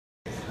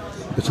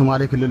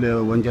የሶማሌ ክልል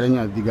ወንጀለኛ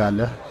እዚህ ጋር አለ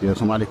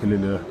የሶማሌ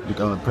ክልል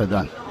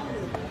ፕሬዝዳንት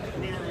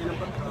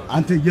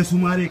አንተ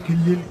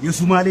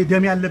የሶማሌ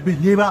ደም ያለብህ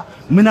ሌባ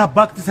ምን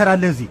አባክ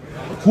ትሰራለህ እዚህ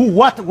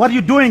what are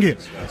you doing here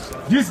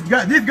this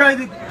guy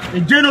is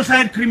a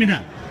genocide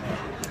criminal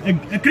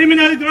a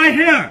criminal is right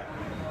here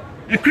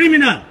a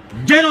criminal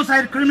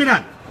genocide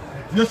criminal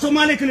the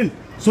Somali ክልል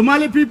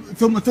Somali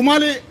people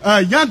Somali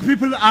young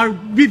people are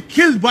being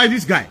killed by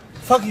this guy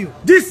fuck you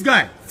this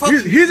guy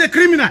he's a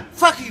criminal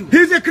fuck you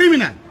he's a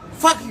criminal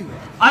fuck you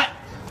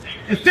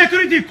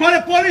security call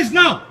the police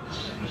now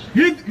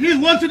he's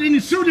wanted in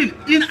Sweden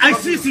in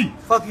ICC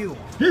fuck you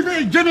he's a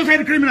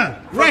genocide criminal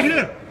right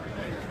here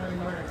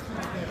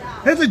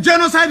he's a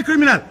genocide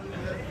criminal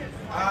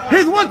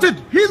he's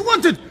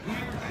wanted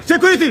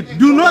security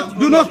do not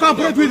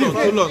cooperate with him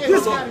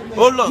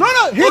hold on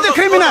no he's a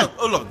criminal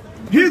hold on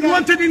he's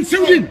wanted in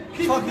Sweden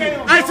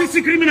ICC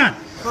criminal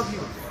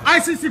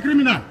ICC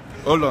criminal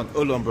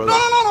hold on brother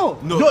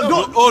no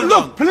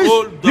look please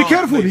be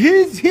careful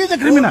he's a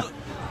criminal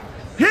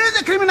he's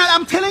a criminal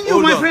I'm telling you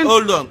my friend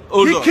hold on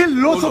he killed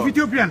lots of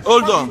Ethiopians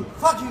hold on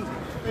fuck you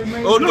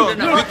hold on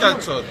we can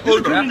talk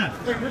hold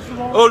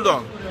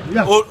on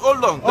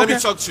hold on let me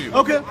talk to you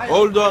okay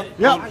hold on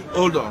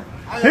hold on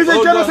he's a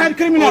genocide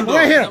criminal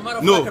right here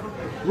no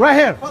right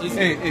here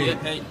hey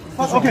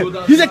okay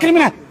he's a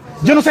criminal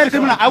genocide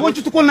criminal I want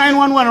you to call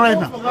 911 right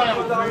now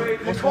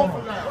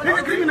he's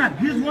a criminal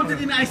he's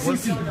wanted in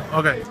ICC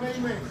okay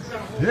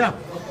yeah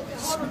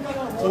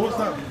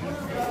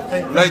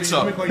lights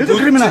up he's a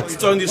criminal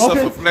turn this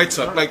off lights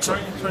up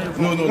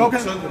no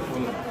okay. Turn the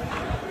phone off.